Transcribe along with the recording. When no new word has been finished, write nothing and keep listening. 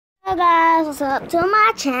Hello guys, what's up to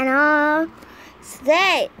my channel?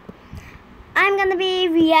 Today I'm gonna be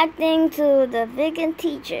reacting to the vegan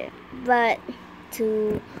teacher, but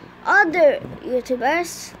to other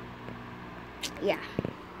YouTubers. Yeah,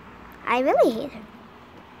 I really hate her.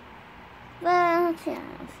 But yeah,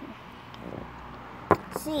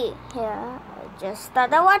 see here, I just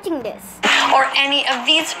started watching this. Or any of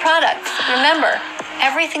these products. Remember,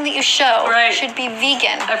 everything that you show should be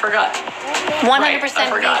vegan. I forgot. 100%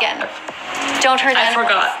 vegan. Don't hurt animals.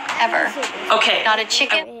 Ever. Okay. Not a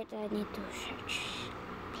chicken. Wait, I need to search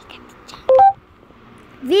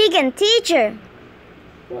vegan teacher.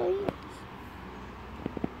 Please.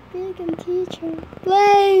 Vegan teacher.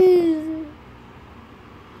 Please.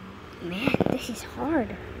 Man, this is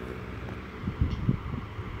hard.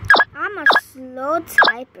 I'm a slow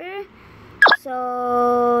typer.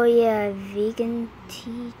 So yeah, vegan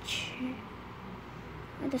teacher.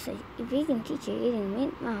 What does a vegan teacher eating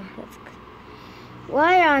meat? Oh, that's good.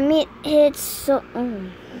 Why are meat hits so?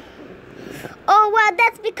 Oh well,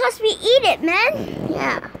 that's because we eat it, man.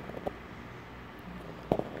 Yeah.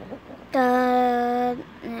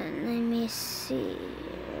 Let me see.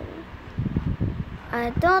 I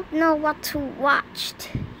don't know what to watch.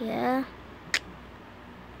 Yeah.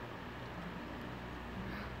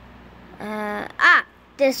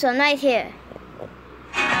 This one right here.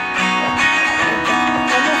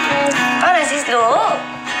 How does this look?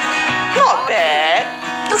 Not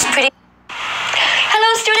bad. Looks pretty.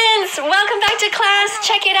 Hello, students. Welcome back to class.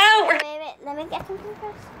 Check it out. Wait. Let me get something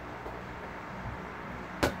first.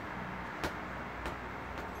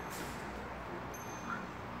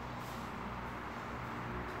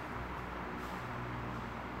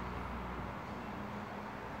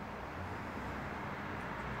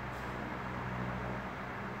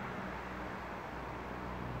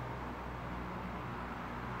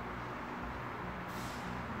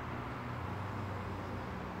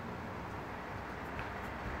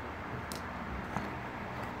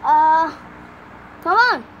 Come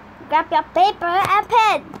on, grab your paper and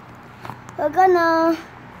pen. We're gonna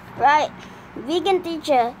write vegan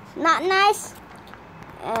teacher, not nice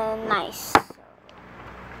and nice.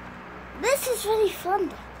 This is really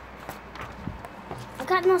fun. I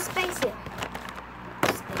got no space here.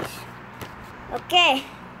 Okay.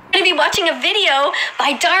 We're going to be watching a video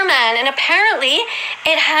by Darman, and apparently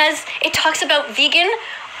it talks about vegan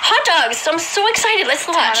hot dogs. So I'm so excited. Let's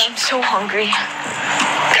watch. I'm so hungry.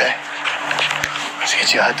 Okay. Let's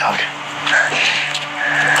get you a hot dog. A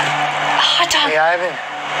hot dog. Hey, Ivan.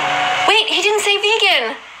 Wait, he didn't say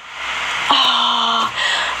vegan. Oh,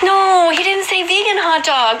 no, he didn't say vegan hot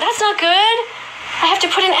dog. That's not good. I have to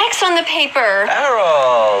put an X on the paper.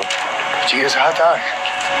 Harold. Did you get us a hot dog?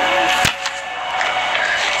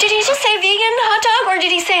 Did he just say vegan hot dog, or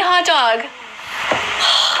did he say hot dog?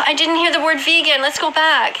 I didn't hear the word vegan. Let's go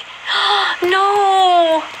back.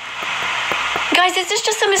 No. Guys, is this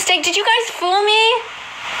just a mistake? Did you guys fool me?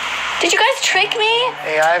 Did you guys trick me?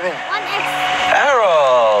 Hey, Ivan. One X.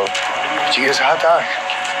 Harold. Did you get us a hot dog?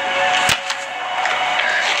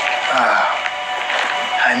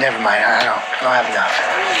 Never mind. I don't have enough.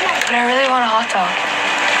 But I really want a hot dog.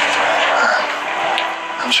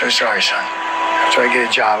 I'm so sorry, son. After I get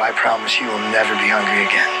a job, I promise you will never be hungry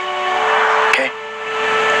again. Okay?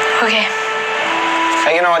 Okay.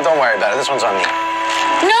 Hey, you know what? Don't worry about it. This one's on me.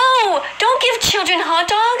 No! Don't give children hot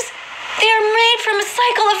dogs. They are made from a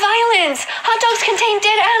cycle of violence. Hot dogs contain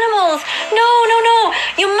dead animals. No.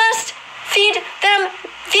 You must feed them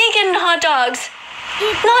vegan hot dogs.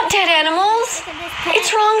 Not dead animals.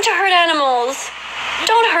 It's wrong to hurt animals.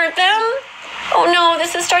 Don't hurt them. Oh no,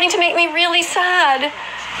 this is starting to make me really sad.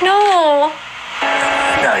 No.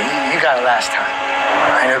 No, you got it last time.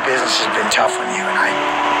 I know business has been tough on you, and I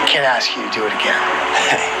can't ask you to do it again.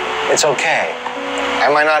 It's okay. I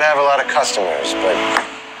might not have a lot of customers, but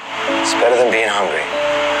it's better than being hungry.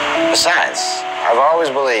 Besides, I've always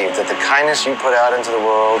believed that the kindness you put out into the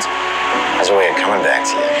world has a way of coming back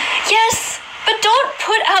to you. Yes, but don't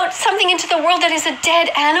put out something into the world that is a dead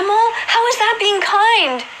animal. How is that being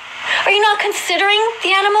kind? Are you not considering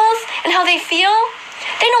the animals and how they feel?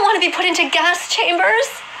 They don't want to be put into gas chambers.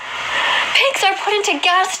 Pigs are put into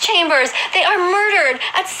gas chambers. They are murdered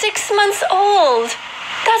at 6 months old.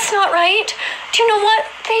 That's not right. Do you know what?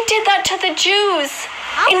 They did that to the Jews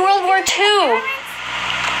in World War II.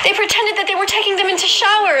 They pretended that they were taking them into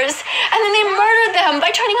showers, and then they murdered them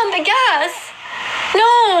by turning on the gas.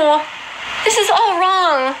 No, this is all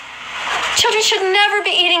wrong. Children should never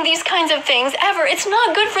be eating these kinds of things, ever. It's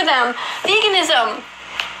not good for them. Veganism.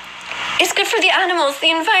 It's good for the animals,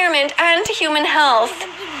 the environment, and human health.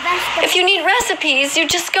 If you need recipes, you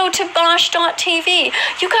just go to bosch.tv.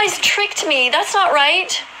 You guys tricked me. That's not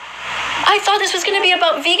right. I thought this was going to be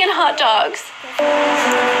about vegan hot dogs.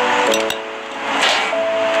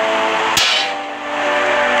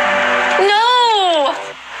 No!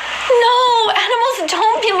 No! Animals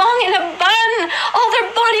don't belong in a bun. All their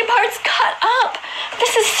body parts cut up.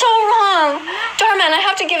 This is so wrong. Darman, I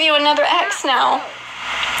have to give you another X now.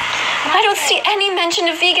 I don't see any mention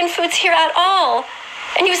of vegan foods here at all.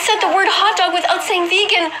 And you said the word hot dog without saying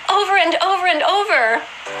vegan over and over and over.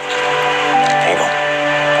 Here you go.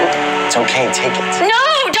 It's okay, take it. No,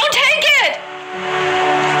 don't take it!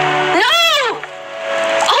 No!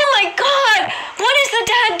 Oh my God! What is the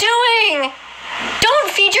dad doing? Don't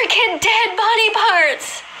feed your kid dead body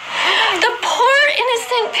parts. The poor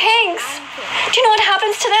innocent pigs. Do you know what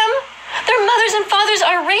happens to them? Their mothers and fathers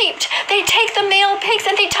are raped. They take the male pigs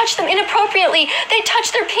and they touch them inappropriately. They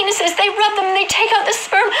touch their penises, they rub them, they take out the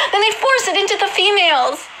sperm, then they force it into the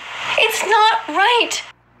females. It's not right.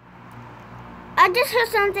 I just heard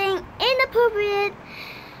something inappropriate,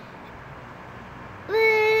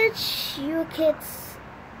 which you kids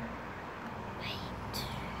hate.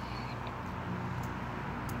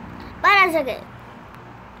 But that's okay.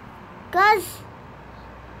 Cause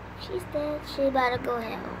she's dead, she better go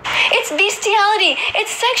hell. It's bestiality.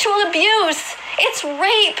 It's sexual abuse. It's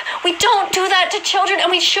rape. We don't do that to children, and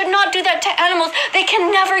we should not do that to animals. They can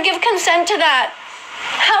never give consent to that.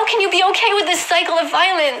 How can you be okay with this cycle of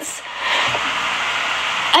violence?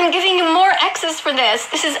 I'm giving you more X's for this.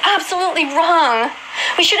 This is absolutely wrong.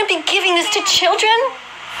 We shouldn't be giving this to children.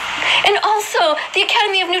 And also, the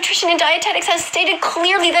Academy of Nutrition and Dietetics has stated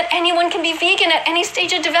clearly that anyone can be vegan at any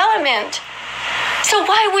stage of development. So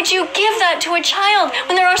why would you give that to a child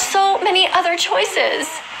when there are so many other choices?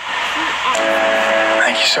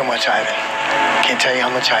 Thank you so much, Ivan. Can't tell you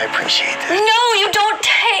how much I appreciate this. No, you don't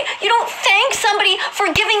thank somebody for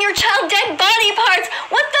giving your child dead body parts.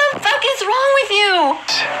 What the fuck is wrong with you?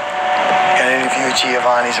 Got an interview at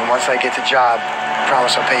Giovanni's, and once I get the job, I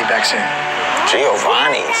promise I'll pay you back soon.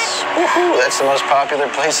 Giovanni's. Woohoo, that's the most popular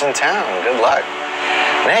place in town. Good luck.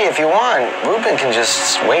 And hey, if you want, Ruben can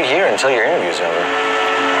just wait here until your interview's over.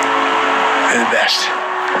 You're the best.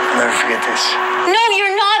 I'll never forget this. No,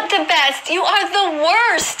 you're not the best. You are the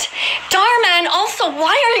worst. Darman, also,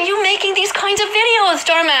 why are you making these kinds of videos,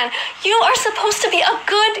 Darman? You are supposed to be a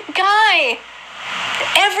good guy.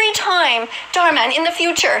 Every time, Darman, in the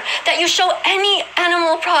future, that you show any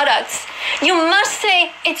animal products, you must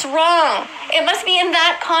say it's wrong. It must be in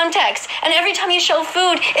that context. And every time you show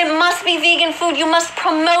food, it must be vegan food. You must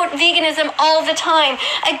promote veganism all the time.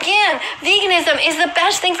 Again, veganism is the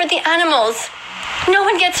best thing for the animals. No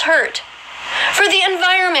one gets hurt. For the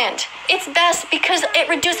environment, it's best because it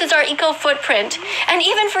reduces our eco footprint. And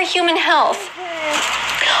even for human health.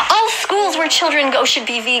 All schools where children go should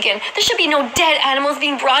be vegan. There should be no dead animals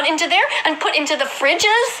being brought into there and put into the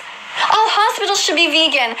fridges. All hospitals should be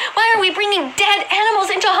vegan. Why are we bringing dead animals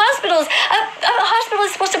into hospitals? A hospital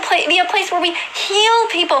is supposed to be a place where we heal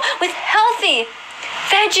people with healthy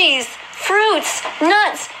veggies, fruits,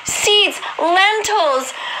 nuts, seeds,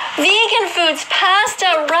 lentils, vegan foods,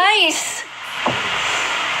 pasta, rice.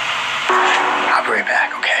 I'll be right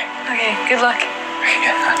back, okay? Okay, good luck.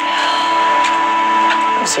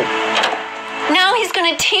 See. Now he's going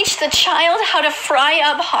to teach the child how to fry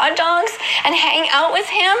up hot dogs and hang out with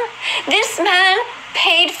him. This man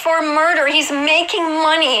paid for murder. He's making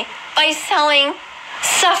money by selling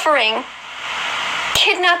suffering,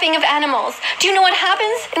 kidnapping of animals. Do you know what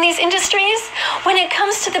happens in these industries? When it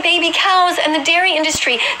comes to the baby cows and the dairy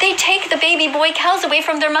industry, they take the baby boy cows away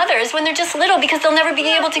from their mothers when they're just little because they'll never be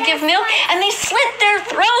able to give milk, and they slit their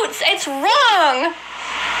throats. It's wrong.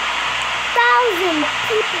 1,000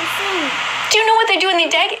 people sing. Do you know what they do in the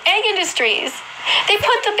egg industries? They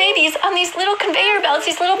put the babies on these little conveyor belts,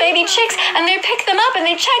 these little baby chicks, and they pick them up and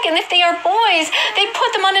they check, and if they are boys, they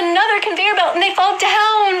put them on another conveyor belt and they fall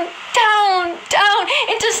down, down, down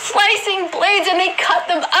into slicing blades, and they cut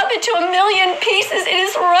them up into 1 million pieces. It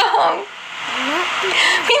is wrong.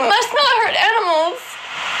 We must not hurt animals.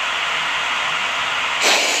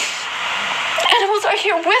 Animals are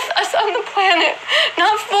here with us on the planet,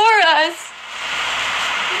 not for us.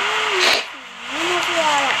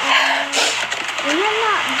 You're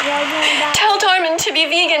not bragging about Tell Darman to be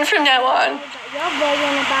vegan from now on. You're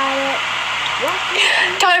bragging about it.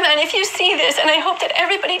 Darman, if you see this, and I hope that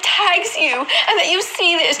everybody tags you, and that you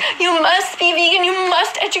see this, you must be vegan, you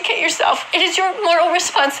must educate yourself. It is your moral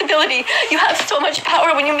responsibility. You have so much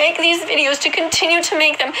power when you make these videos to continue to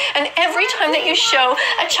make them, and every time that you show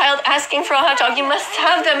a child asking for a hot dog, you must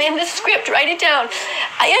have them in the script, write it down.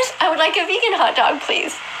 Yes, I would like a vegan hot dog,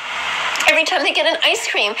 please. Every time they get an ice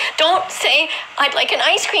cream, don't say, I'd like an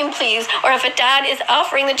ice cream, please. Or if a dad is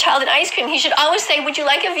offering the child an ice cream, he should always say, would you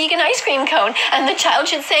like a vegan ice cream cone? And the child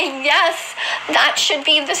should say, yes. That should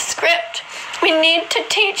be the script. We need to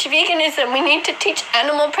teach veganism. We need to teach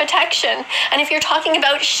animal protection. And if you're talking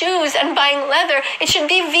about shoes and buying leather, it should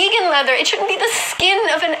be vegan leather. It shouldn't be the skin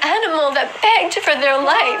of an animal that begged for their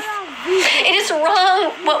life. It is wrong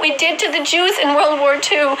what we did to the Jews in World War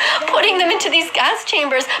II, putting them into these gas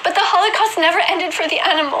chambers, but the Holocaust never ended for the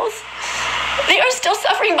animals. They are still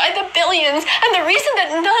suffering by the billions, and the reason that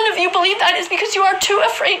none of you believe that is because you are too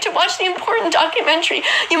afraid to watch the important documentary.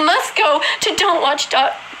 You must go to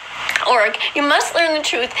don'twatch.org. You must learn the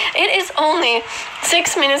truth. It is only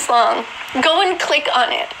 6 minutes long. Go and click on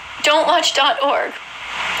it. Don'twatch.org.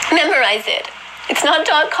 Memorize it. It's not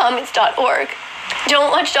 .com, it's .org.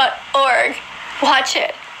 Don'twatch.org. Watch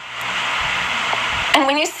it. And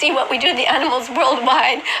when you see what we do to the animals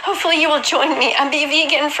worldwide, hopefully you will join me and be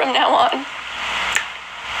vegan from now on.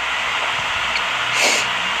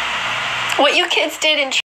 What you kids did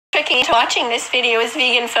in tricking into watching this video is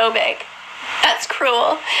vegan phobic. That's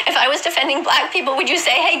cruel. If I was defending black people, would you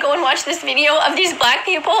say, hey, go and watch this video of these black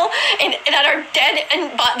people that are dead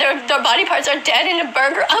and their body parts are dead in a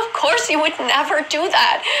burger? Of course you would never do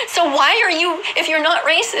that. So why are you, if you're not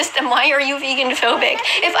racist, then why are you vegan phobic?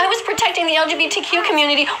 If I was protecting the LGBTQ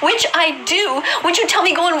community, which I do, would you tell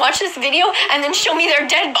me go and watch this video and then show me their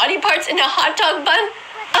dead body parts in a hot dog bun?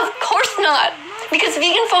 Of course not. Because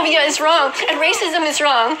vegan phobia is wrong, and racism is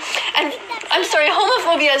wrong, and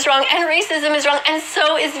homophobia is wrong, and racism is wrong, and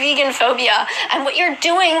so is vegan phobia. And what you're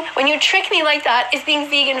doing when you trick me like that is being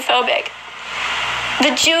vegan phobic.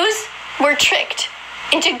 The Jews were tricked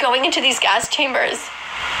into going into these gas chambers.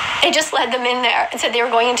 They just led them in there and said they were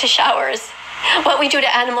going into showers. What we do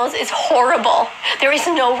to animals is horrible. There is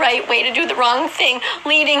no right way to do the wrong thing,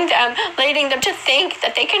 leading them to think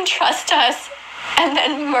that they can trust us, and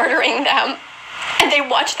then murdering them. And they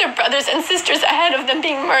watch their brothers and sisters ahead of them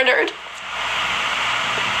being murdered.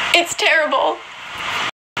 It's terrible.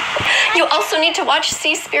 You also need to watch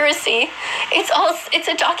Seaspiracy. It's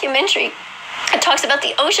a documentary. It talks about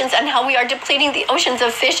the oceans and how we are depleting the oceans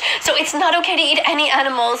of fish. So it's not okay to eat any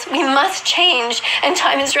animals. We must change, and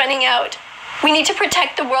time is running out. We need to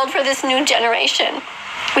protect the world for this new generation.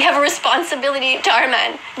 We have a responsibility,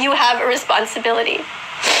 Darman. You have a responsibility.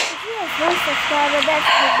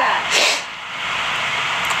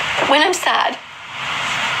 When I'm sad,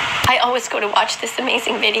 I always go to watch this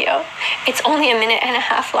amazing video. It's only 1.5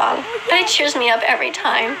 minutes long, but it cheers me up every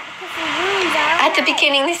time. At the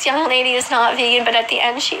beginning, this young lady is not vegan, but at the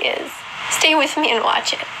end she is. Stay with me and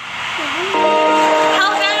watch it.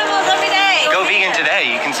 Help animals every day. Go vegan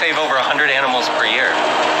today. You can save over 100 animals per year.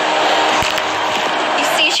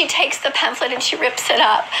 She takes the pamphlet and she rips it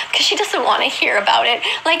up because she doesn't want to hear about it.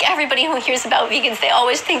 Like everybody who hears about vegans, they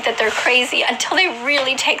always think that they're crazy until they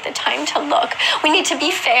really take the time to look. We need to be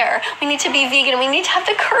fair. We need to be vegan. We need to have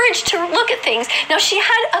the courage to look at things. Now, she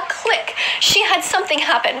had a click. She had something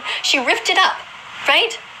happen. She ripped it up,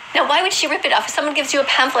 right? Now, why would she rip it up? If someone gives you a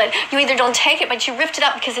pamphlet, you either don't take it, but you ripped it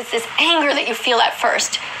up because it's this anger that you feel at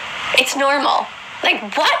first. It's normal.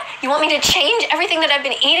 Like, what? You want me to change everything that I've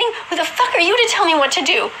been eating? Who the fuck are you to tell me what to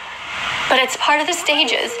do? But it's part of the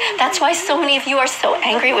stages. That's why so many of you are so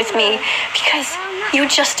angry with me, because you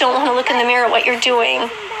just don't want to look in the mirror at what you're doing.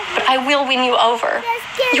 But I will win you over.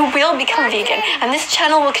 You will become vegan, and this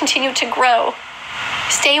channel will continue to grow.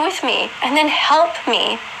 Stay with me, and then help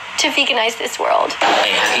me to veganize this world.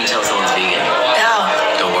 Hey, how can you tell someone's vegan? How?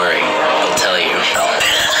 Don't worry, I'll tell you.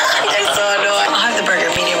 That's so annoying. I'll have the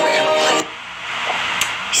burger medium rare, please.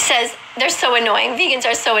 She says, they're so annoying. Vegans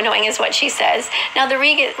are so annoying is what she says. Now, the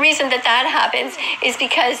reason that happens is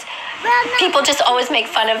because people just always make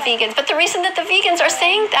fun of vegans. But the reason that the vegans are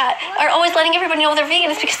saying that, are always letting everybody know they're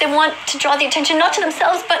vegan, is because they want to draw the attention not to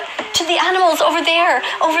themselves, but to the animals over there,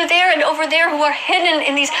 and over there, who are hidden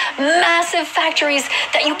in these massive factories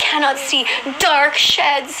that you cannot see. Dark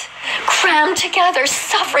sheds, crammed together,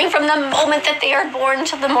 suffering from the moment that they are born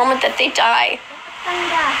to the moment that they die.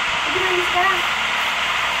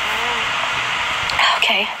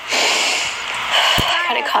 Okay. I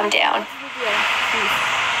gotta calm down.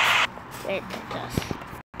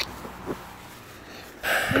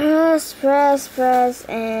 Press,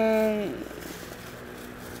 and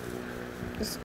Just